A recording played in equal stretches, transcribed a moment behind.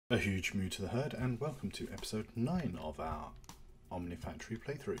A huge moo to the herd, and welcome to episode 9 of our Omnifactory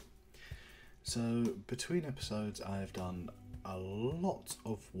playthrough. So between episodes I have done a lot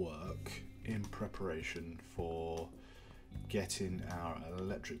of work in preparation for getting our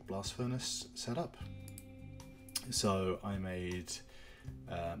electric blast furnace set up. So I made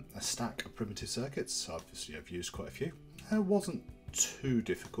a stack of primitive circuits. Obviously I've used quite a few. It wasn't too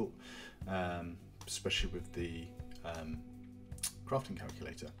difficult, especially with the crafting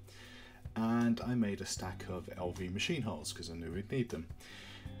calculator. And I made a stack of LV machine holes because I knew we'd need them.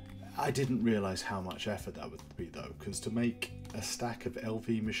 I didn't realise how much effort that would be though, because to make a stack of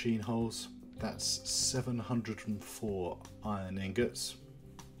LV machine holes, that's 704 iron ingots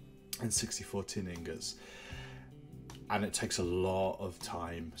and 64 tin ingots. And it takes a lot of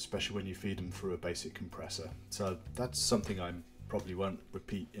time, especially when you feed them through a basic compressor. So that's something I probably won't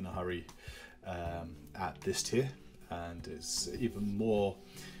repeat in a hurry at this tier. And it's even more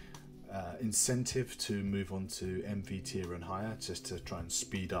incentive to move on to MV tier and higher, just to try and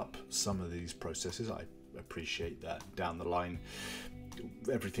speed up some of these processes. I appreciate that down the line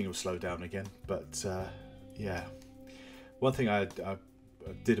everything will slow down again, but yeah, one thing I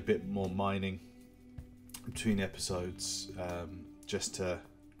did a bit more mining between episodes, just to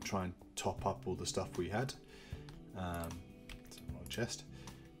try and top up all the stuff we had. Chest.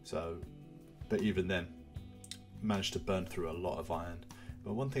 So, but even then, managed to burn through a lot of iron.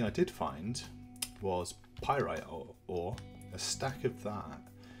 But one thing I did find was pyrite ore. A stack of that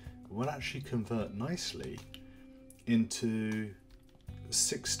will actually convert nicely into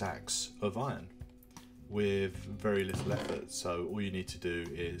 6 stacks of iron with very little effort. So all you need to do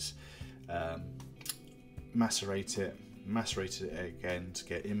is macerate it again to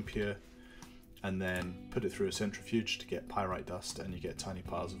get impure, and then put it through a centrifuge to get pyrite dust, and you get tiny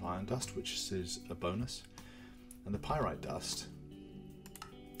piles of iron dust, which is a bonus. And the pyrite dust,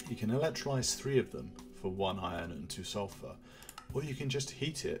 you can electrolyze 3 of them for 1 iron and 2 sulfur, or you can just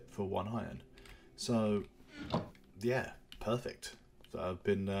heat it for 1 iron. So yeah, perfect. So I've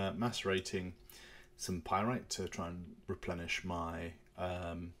been macerating some pyrite to try and replenish my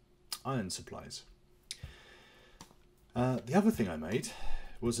iron supplies. The other thing I made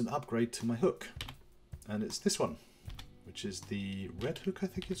was an upgrade to my hook, and it's this one, which is the red hook, I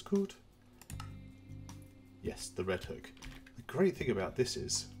think it's called. Yes, the red hook. The great thing about this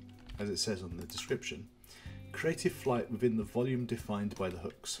is, as it says on the description, creative flight within the volume defined by the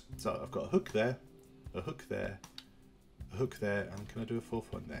hooks. So I've got a hook there, a hook there, a hook there, and can I do a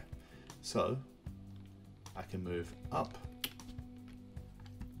 4th one there? So I can move up,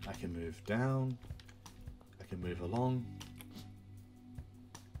 I can move down, I can move along.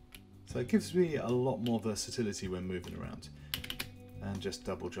 So it gives me a lot more versatility when moving around. And just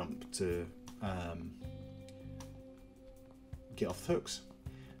double jump to get off the hooks.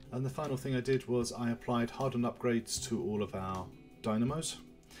 And the final thing I did was I applied hardened upgrades to all of our dynamos.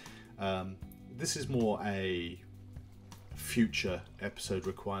 This is more a future episode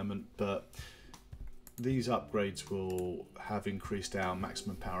requirement, but these upgrades will have increased our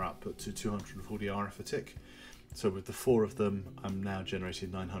maximum power output to 240 RF per tick. So with the 4 of them, I'm now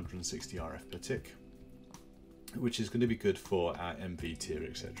generating 960 RF per tick, which is going to be good for our MV tier,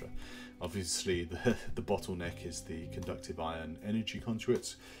 etc. Obviously, the bottleneck is the conductive iron energy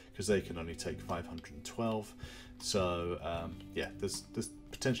conduits, because they can only take 512. So yeah, there's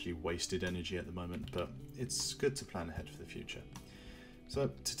potentially wasted energy at the moment, but it's good to plan ahead for the future. So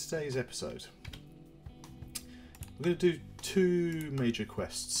to today's episode, we're going to do 2 major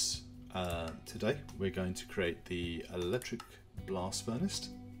quests today. We're going to create the electric blast furnace.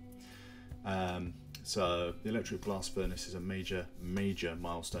 So the electric blast furnace is a major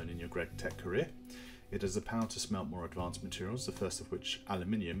milestone in your Gregtech career. It has the power to smelt more advanced materials, the first of which,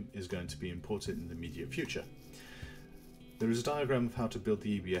 aluminium, is going to be imported in the immediate future. There is a diagram of how to build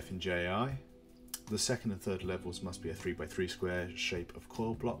the EBF in JAI. The 2nd and 3rd levels must be a 3x3 square shape of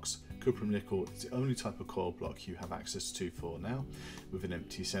coil blocks. Cuprum nickel is the only type of coil block you have access to for now, with an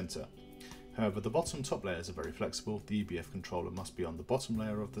empty centre. However, the bottom and top layers are very flexible. The EBF controller must be on the bottom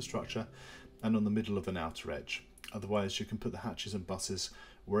layer of the structure and on the middle of an outer edge. Otherwise, you can put the hatches and buses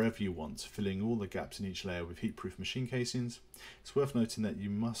wherever you want, filling all the gaps in each layer with heat-proof machine casings. It's worth noting that you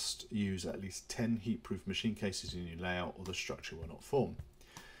must use at least 10 heat-proof machine cases in your layout, or the structure will not form.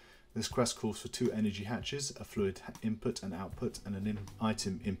 This quest calls for 2 energy hatches, a fluid input and output, and an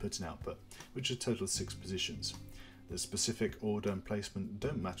item input and output, which is a total of 6 positions. The specific order and placement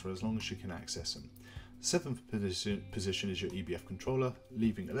don't matter as long as you can access them. The 7th position is your EBF controller,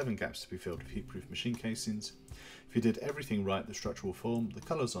 leaving 11 gaps to be filled with heat-proof machine casings. If you did everything right, the structure will form, the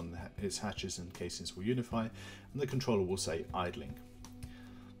colours on its hatches and casings will unify, and the controller will say idling.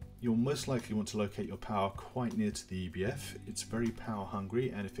 you'll most likely want to locate your power quite near to the EBF. It's very power hungry,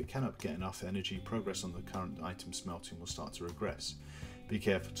 and if it cannot get enough energy, progress on the current item smelting will start to regress. Be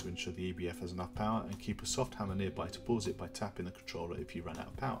careful to ensure the EBF has enough power, and keep a soft hammer nearby to pause it by tapping the controller if you run out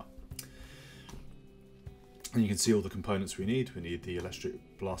of power. And you can see all the components we need. We need the electric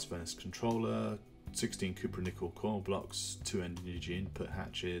blast furnace controller, 16 copper nickel coil blocks, 2 energy input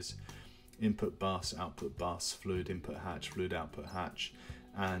hatches, input bus, output bus, fluid input hatch, fluid output hatch,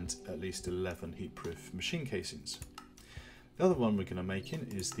 and at least 11 heat-proof machine casings. The other one we're going to make in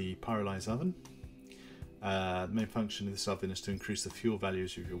is the Pyrolyse oven. The main function of this oven is to increase the fuel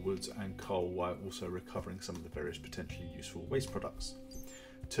values of your woods and coal while also recovering some of the various potentially useful waste products.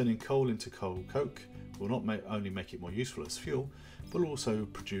 Turning coal into coal coke will not only make it more useful as fuel, but will also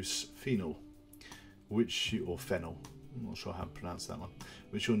produce phenol, or phenol, I'm not sure how to pronounce that one,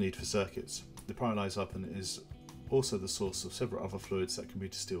 which you'll need for circuits. The Pyrolyse oven is also the source of several other fluids that can be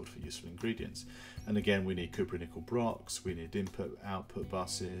distilled for useful ingredients. And again, we need copper nickel blocks, we need input output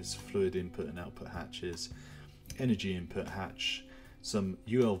buses, fluid input and output hatches, energy input hatch, some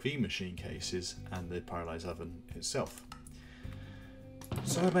ULV machine cases, and the Pyrolyse oven itself.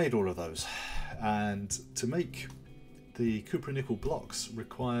 So I made all of those, and to make the copper nickel blocks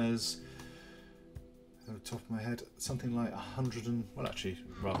requires, off the top of my head, something like 100 and, well, actually,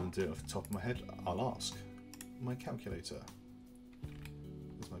 rather than do it off the top of my head, I'll ask my calculator.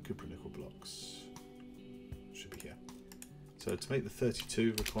 Where's my copper nickel blocks? Should be here. So to make the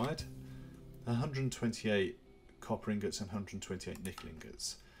 32 required, 128 copper ingots and 128 nickel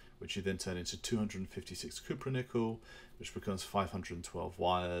ingots, which you then turn into 256 copper nickel, which becomes 512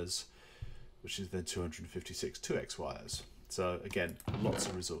 wires, which is then 256 2x wires. So again, lots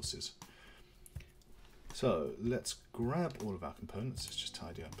of resources. So let's grab all of our components. Let's just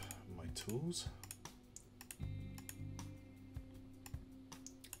tidy up my tools.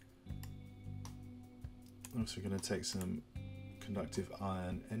 I'm also going to take some conductive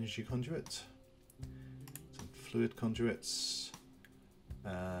iron energy conduit, some fluid conduits.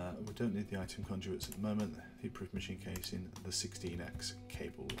 We don't need the item conduits at the moment. Heat-proof machine casing, the 16x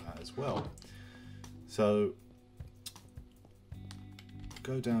cable as well. So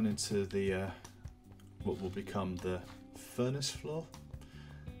go down into the what will become the furnace floor.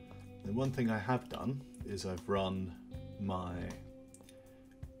 The one thing I have done is I've run my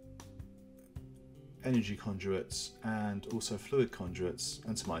energy conduits and also fluid conduits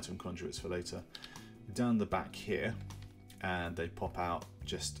and some item conduits for later down the back here, and they pop out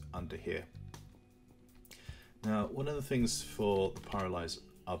just under here. Now, one of the things for the Pyrolyse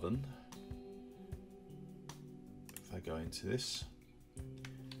oven, if I go into this,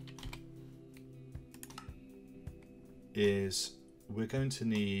 is we're going to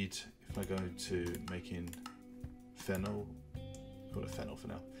need, if I go to making phenol, call it phenol for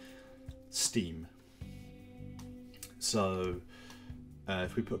now, steam. So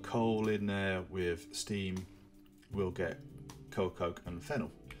if we put coal in there with steam, we'll get coal coke and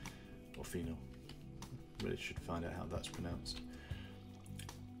phenol, or phenol. Really should find out how that's pronounced.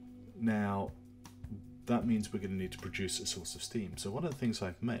 Now, that means we're going to need to produce a source of steam. So one of the things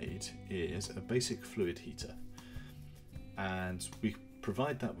I've made is a basic fluid heater, and we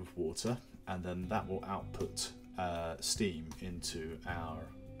provide that with water, and then that will output steam into our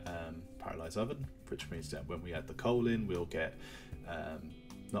Pyrolyse oven, which means that when we add the coal in, we'll get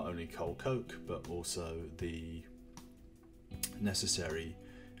not only coal coke, but also the necessary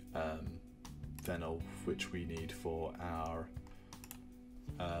phenol, which we need for our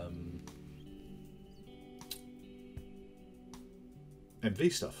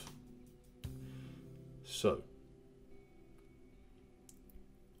MV stuff. So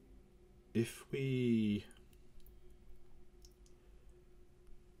if we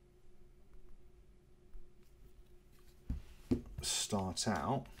start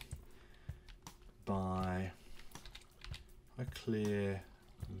out by, I clear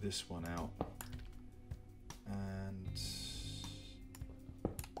this one out and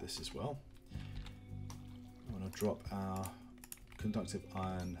this as well. I'm going to drop our conductive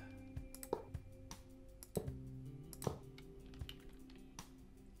iron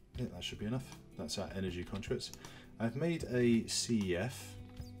that should be enough. That's our energy conduits. I've made a CEF,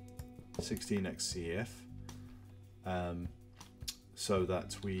 16x CEF, so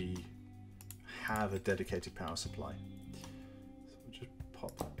that we have a dedicated power supply. So we'll just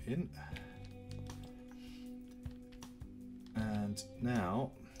pop that in. And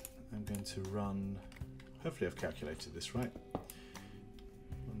now I'm going to run, hopefully I've calculated this right.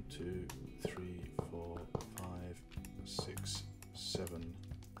 1, 2, 3, 4, 5, 6, 7,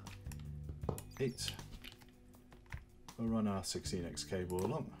 8. we'll run our 16x cable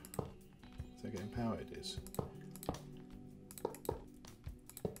along. Is that getting power? It is.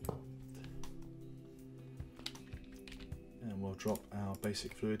 And we'll drop our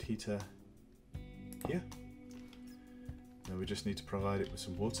basic fluid heater here. Now we just need to provide it with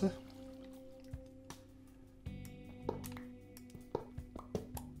some water.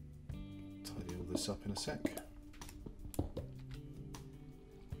 Tidy all this up in a sec.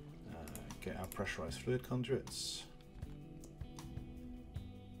 Get our pressurized fluid conduits.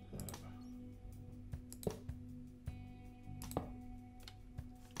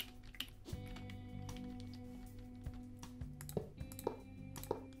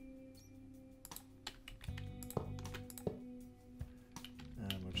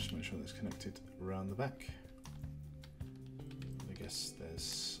 And we'll just make sure that's connected around the back. I guess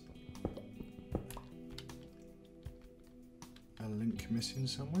there's a link missing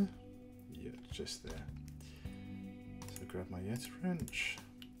somewhere. Yeah, just there. So grab my Yeti wrench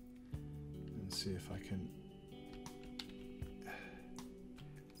and see if I can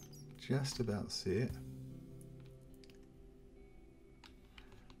just about see it.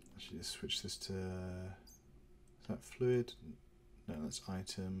 Actually, just switch this to, is that fluid? No, that's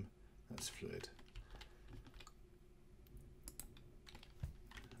item, that's fluid.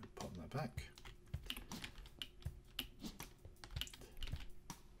 Pop that back.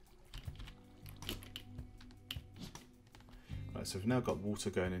 Right, so we've now got water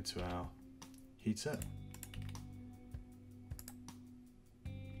going into our heater.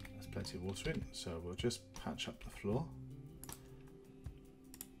 There's plenty of water in, so we'll just patch up the floor.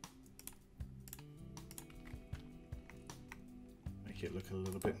 Make it look a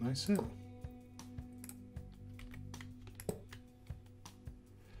little bit nicer.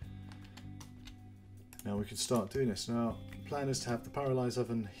 Now we can start doing this. Now, the plan is to have the Pyrolyse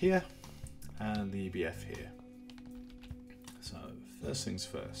oven here and the EBF here. So first things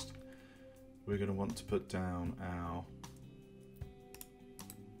first, we're going to want to put down our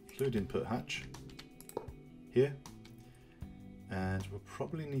fluid input hatch here, and we'll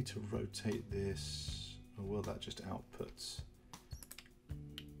probably need to rotate this, or will that just outputs?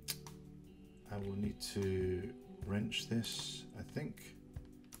 I will need to wrench this, I think,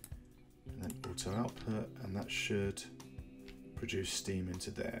 and then auto output, and that should produce steam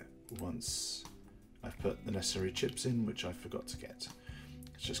into there once I've put the necessary chips in, which I forgot to get.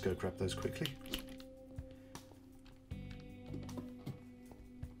 Let's just go grab those quickly.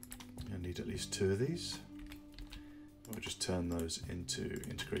 I need at least 2 of these. We'll just turn those into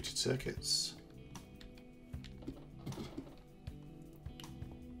integrated circuits.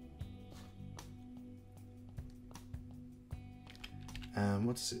 And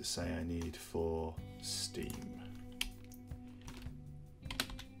what does it say I need for steam?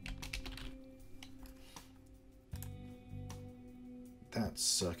 That's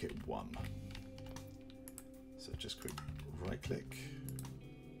circuit 1. So just quick right click.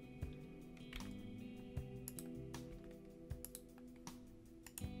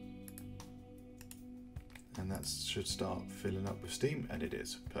 And that should start filling up with steam, and it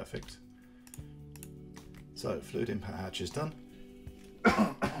is. Perfect. So fluid input hatch is done.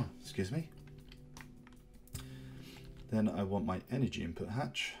 Excuse me. Then I want my energy input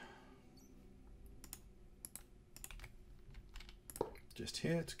hatch. Just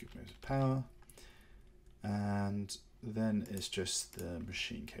here to give me some power, and then it's just the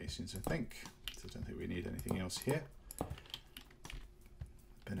machine casings, I think. So I don't think we need anything else here.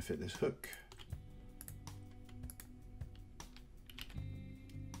 Benefit this hook.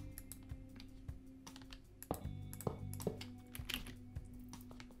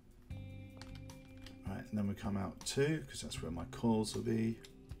 Right, and then we come out 2 because that's where my coils will be.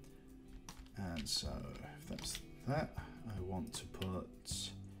 And so if that's that, I want to put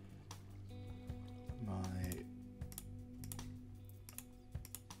my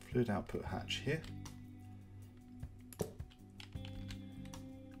fluid output hatch here. I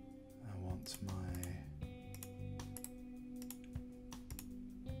want my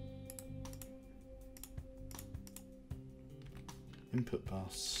input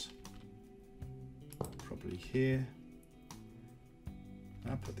bus probably here.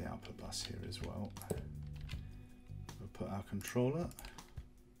 I'll put the output bus here as well. We'll put our controller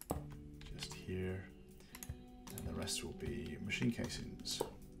just here, and the rest will be machine casings.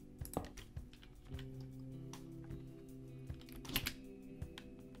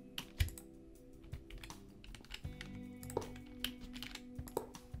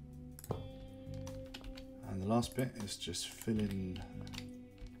 And the last bit is just fill in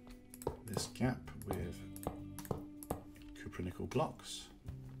this gap with copper nickel blocks.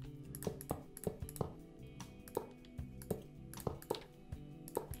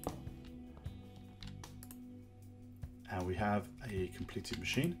 And we have a completed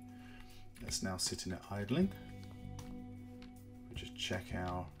machine that's now sitting at idling. We just check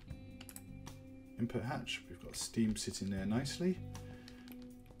our input hatch. We've got steam sitting there nicely.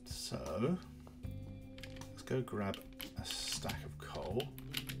 So let's go grab a stack of coal.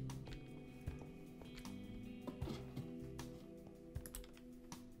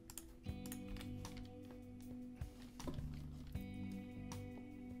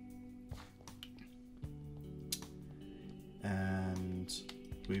 And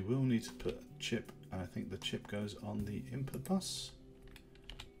we will need to put a chip, and I think the chip goes on the input bus.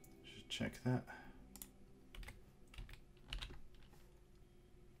 Just check that.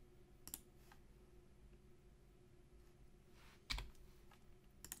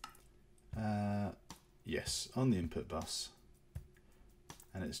 Yes, on the input bus,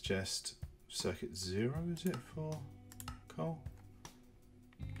 and it's just circuit 0, is it, for coal?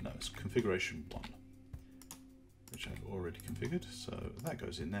 No, it's configuration 1, which I've already configured, so that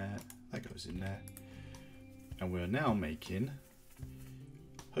goes in there, that goes in there, and we're now making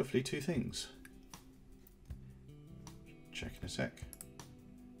hopefully 2 things. Check in a sec.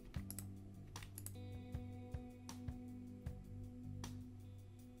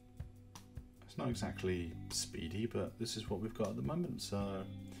 It's not exactly speedy, but this is what we've got at the moment, so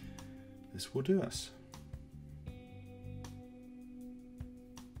this will do us.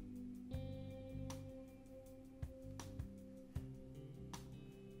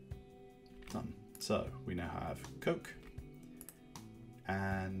 Done. So we now have coke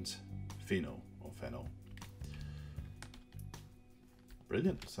and phenol or phenol.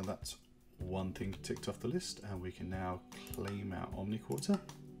 Brilliant. So that's one thing ticked off the list, and we can now claim our Omniquarter.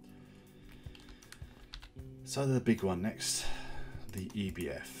 So the big one next, the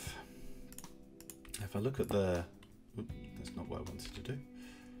EBF. If I look at the, that's not what I wanted to do.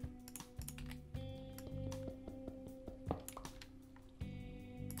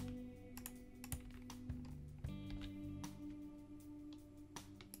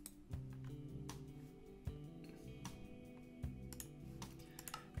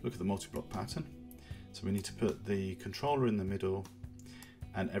 Look at the multi-block pattern. So we need to put the controller in the middle,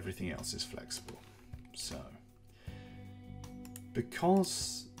 and everything else is flexible. So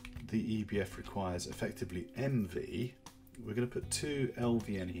because the EBF requires effectively MV, we're going to put 2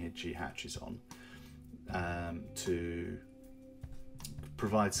 LV energy hatches on to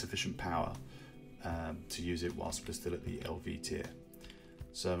provide sufficient power to use it whilst we're still at the LV tier.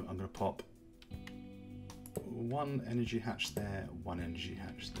 So I'm going to pop 1 energy hatch there, 1 energy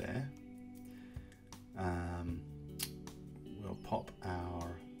hatch there. We'll pop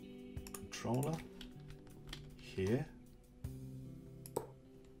our controller here.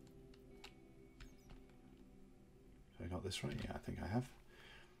 Have I got this right? Yeah, I think I have.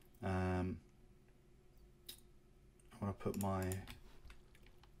 I want to put my,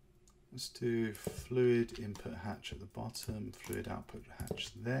 let's do fluid input hatch at the bottom, fluid output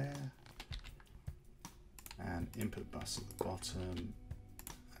hatch there, and input bus at the bottom,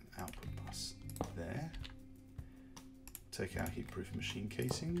 and output bus there. Take our heat-proof machine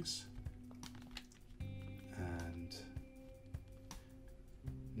casings, and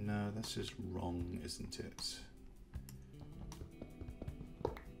no, this is wrong, isn't it?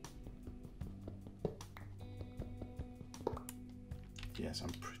 Yes,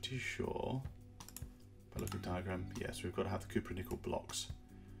 I'm pretty sure. If I look at the diagram, yes, we've got to have the copper nickel blocks.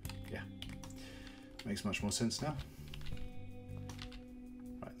 Yeah, makes much more sense now.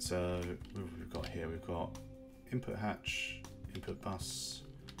 Right, so what have we got here? We've got input hatch, input bus,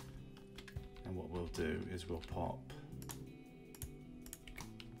 and what we'll do is we'll pop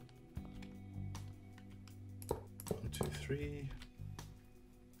 1, 2, 3.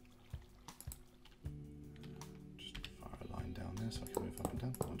 Just fire a line down there so I can move up and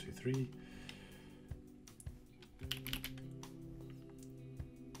down. 1, 2, 3.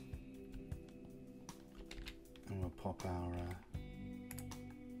 And we'll pop our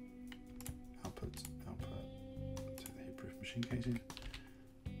output to the heat-proof machine casing.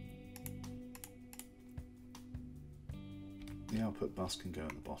 The output bus can go at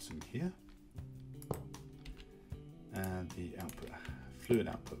the bottom here, and the output fluid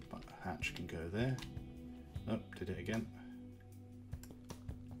output hatch can go there. Oh, did it again.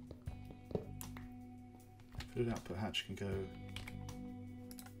 Fluid output hatch can go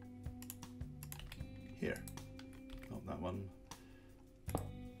here. Not that one.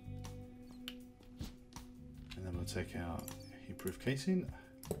 And then we'll take our heat-proof casing,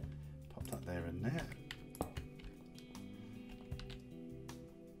 pop that there and there.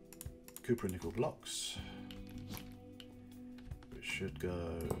 Copper nickel blocks, which should go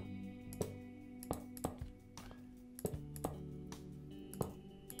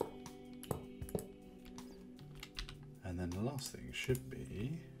last thing should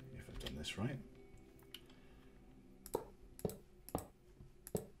be, if I've done this right,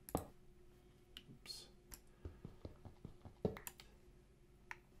 oops.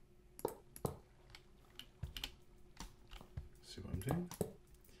 See what I'm doing?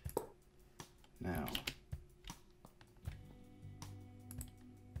 Now,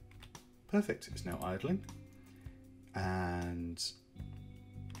 perfect, it's now idling, and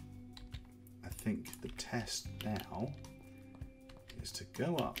I think the test now is to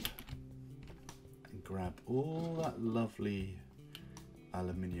go up and grab all that lovely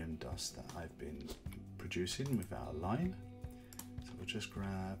aluminium dust that I've been producing with our line. So we'll just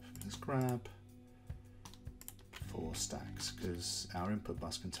grab, let's grab 4 stacks because our input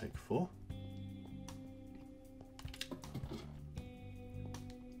bus can take 4.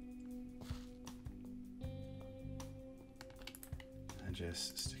 And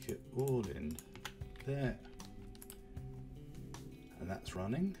just stick it all in there. And that's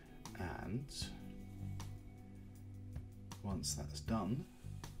running, and once that's done,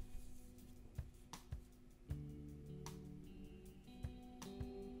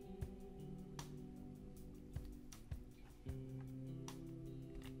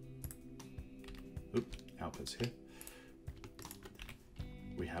 outputs here,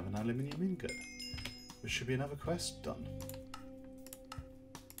 we have an aluminium ingot, which should be another quest done.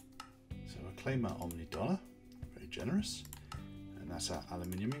 So I claim our Omni dollar, very generous, and that's our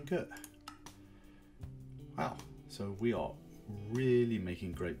aluminium ingot. Wow, so we are really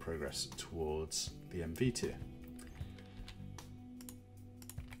making great progress towards the MV tier.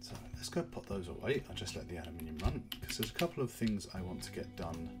 So let's go put those away. I'll just let the aluminium run because there's a couple of things I want to get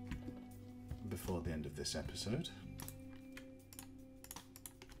done before the end of this episode.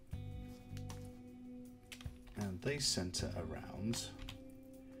 And they center around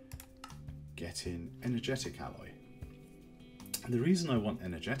getting energetic alloy. And the reason I want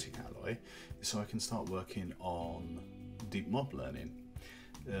energetic alloy is so I can start working on deep mob learning.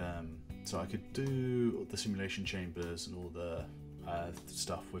 So I could do the simulation chambers and all the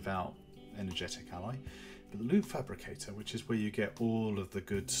stuff without energetic alloy. But the loop fabricator, which is where you get all of the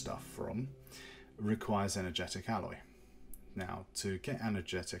good stuff from, requires energetic alloy. Now, to get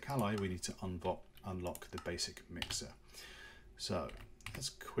energetic alloy, we need to unlock the basic mixer. So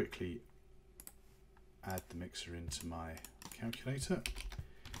let's quickly add the mixer into my calculator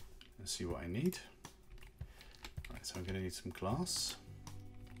and see what I need. Right, so I'm going to need some glass.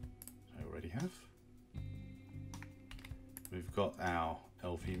 I already have. We've got our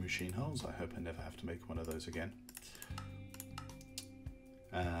LV machine holes. I hope I never have to make one of those again.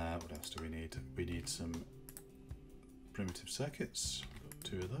 What else do we need? We need some primitive circuits. We've got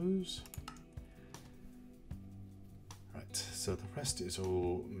 2 of those. Right, so the rest is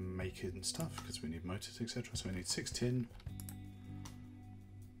all making stuff because we need motors, etc. So we need 6 tin.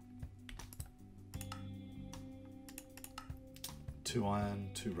 Two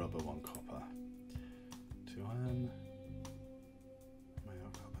iron, 2 rubber, 1 copper. 2 iron.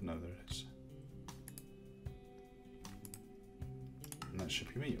 No, there is. And that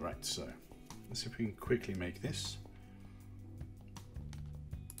should be me. Right, so let's see if we can quickly make this.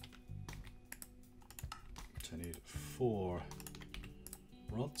 So I need 4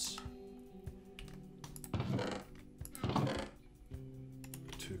 rods,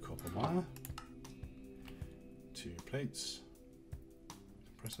 2 copper wire, 2 plates,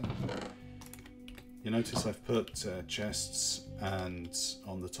 compressor. You notice I've put chests and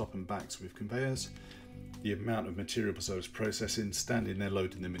on the top and backs with conveyors. The amount of material was processing, standing there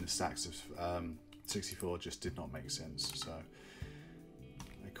loading them in the stacks of 64 just did not make sense. So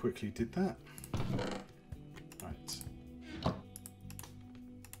I quickly did that. Right. I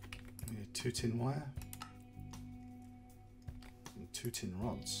need 2 tin wire and 2 tin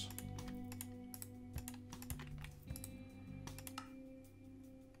rods.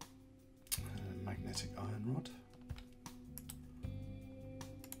 Magnetic iron rod.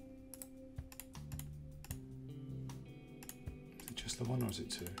 Is it just the one or is it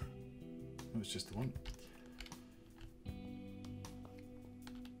 2? No, it's just the one.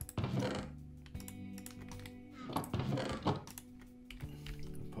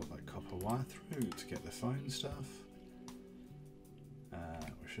 Pop that copper wire through to get the phone stuff.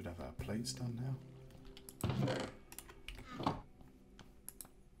 We should have our plates done now.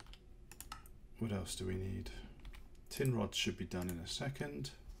 What else do we need? Tin rods should be done in a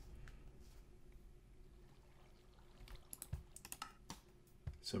second.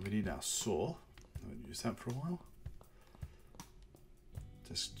 So we need our saw. I haven't used that for a while.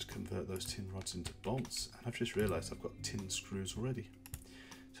 Just convert those tin rods into bolts. And I've just realised I've got tin screws already.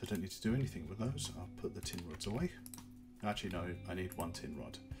 So I don't need to do anything with those. I'll put the tin rods away. Actually, no, I need 1 tin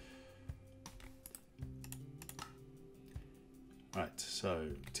rod. Right, so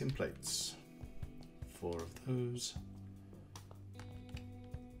tin plates. 4 of those.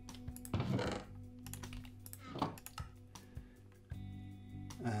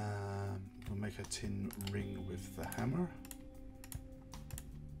 We'll make a tin ring with the hammer.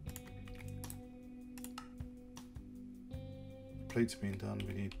 Plates being done,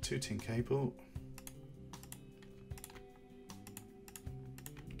 we need 2 tin cable.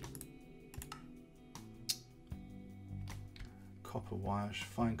 Copper wire,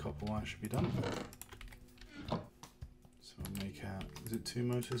 fine copper wire should be done. So we'll make out, is it 2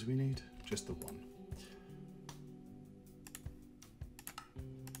 motors we need? Just the 1.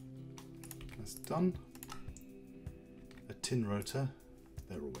 That's done. A tin rotor,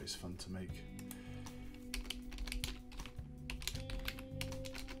 they're always fun to make.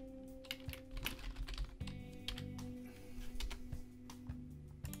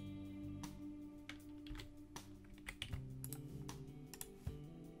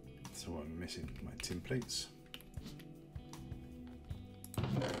 So I'm missing my tin plates. And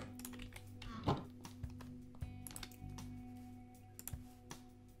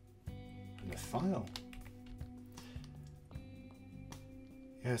a file.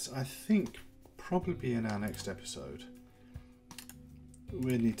 Yes, I think probably in our next episode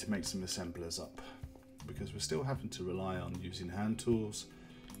we need to make some assemblers up, because we're still having to rely on using hand tools.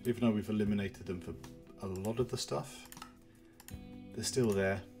 Even though we've eliminated them for a lot of the stuff, they're still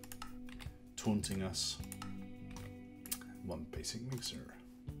there, taunting us. 1 basic mixer.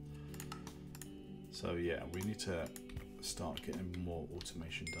 So yeah, we need to start getting more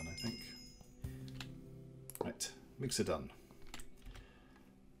automation done, I think. Right, mixer done.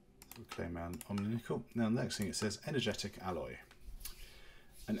 So we'll claim our omni-nickel. Now the next thing, it says energetic alloy.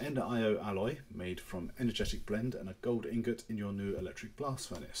 An Ender IO alloy made from energetic blend and a gold ingot in your new electric blast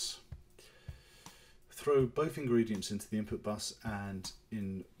furnace. Throw both ingredients into the input bus and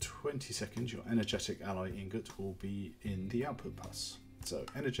in 20 seconds your energetic alloy ingot will be in the output bus. So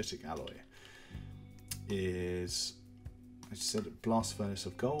energetic alloy is, as I said, a blast furnace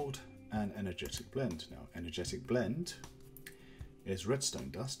of gold and energetic blend. Now energetic blend is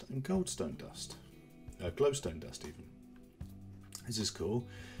redstone dust and goldstone dust, glowstone dust even. This is cool.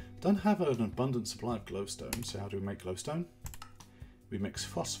 Don't have an abundant supply of glowstone, so how do we make glowstone? We mix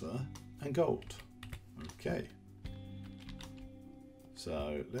phosphor and gold. Okay,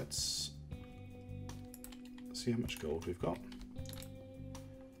 so let's see how much gold we've got.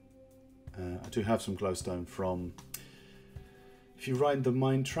 I do have some glowstone from, if you ride the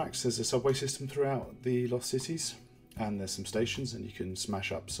mine tracks, there's a subway system throughout the Lost Cities, and there's some stations, and you can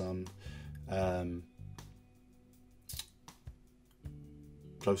smash up some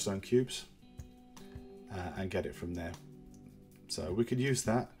glowstone cubes and get it from there. So we could use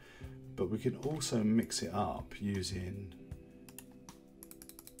that, but we can also mix it up using,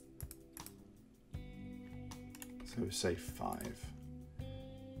 so say 5.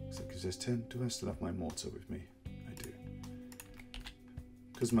 So because there's 10, do I still have my mortar with me? I do.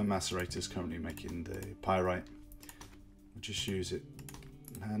 Because my macerator is currently making the pyrite, we'll just use it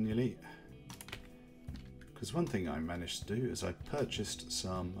manually. Because one thing I managed to do is I purchased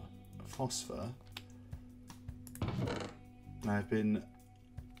some phosphor. I've been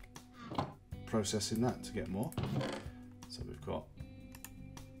processing that to get more. So we've got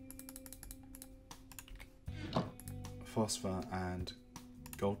phosphor and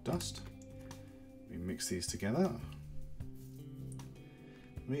gold dust. We mix these together.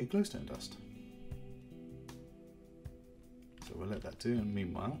 We get glowstone dust. So we'll let that do, and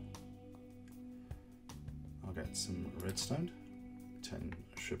meanwhile I'll get some redstone. 10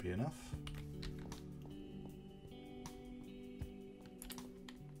 should be enough.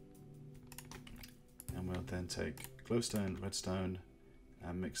 And we'll then take glowstone, redstone,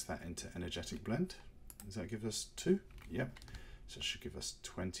 and mix that into energetic blend. Does that give us 2? Yep. So it should give us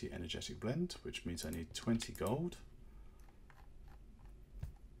 20 energetic blend, which means I need 20 gold.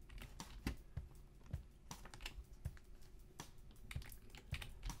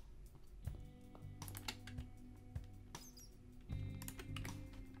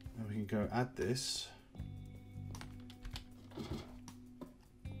 And we can go add this to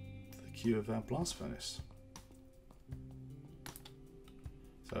the queue of our blast furnace.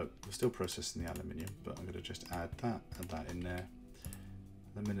 So we're still processing the aluminium, but I'm going to just add that in there.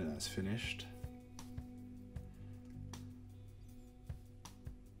 The minute that's finished,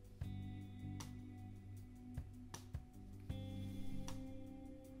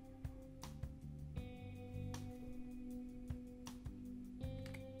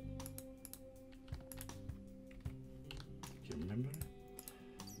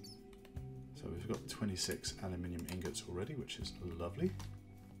 26 aluminium ingots already, which is lovely.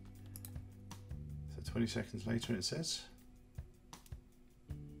 So 20 seconds later it says.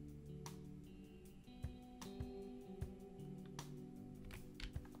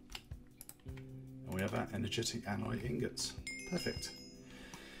 And we have our energetic alloy ingots. Perfect.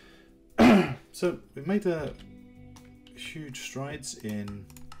 So we've made huge strides in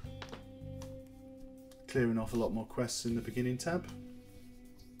clearing off a lot more quests in the beginning tab.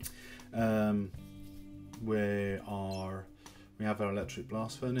 We have our electric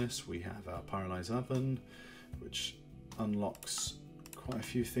blast furnace, we have our Pyrolyse oven, which unlocks quite a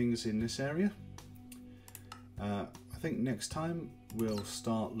few things in this area. I think next time we'll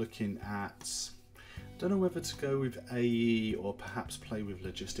start looking at, I don't know whether to go with AE or perhaps play with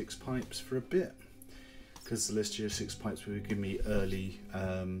logistics pipes for a bit, because the logistics pipes will give me early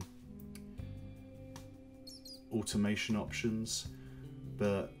automation options,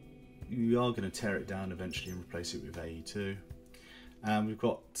 but you are going to tear it down eventually and replace it with AE2. And we've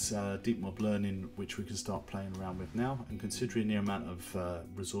got deep mob learning, which we can start playing around with now, and considering the amount of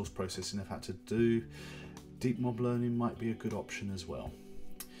resource processing I've had to do, deep mob learning might be a good option as well.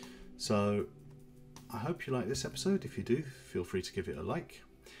 So I hope you like this episode. If you do, feel free to give it a like.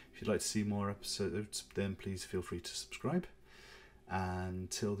 If you'd like to see more episodes, then please feel free to subscribe.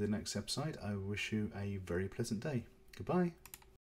 Until the next episode, I wish you a very pleasant day. Goodbye.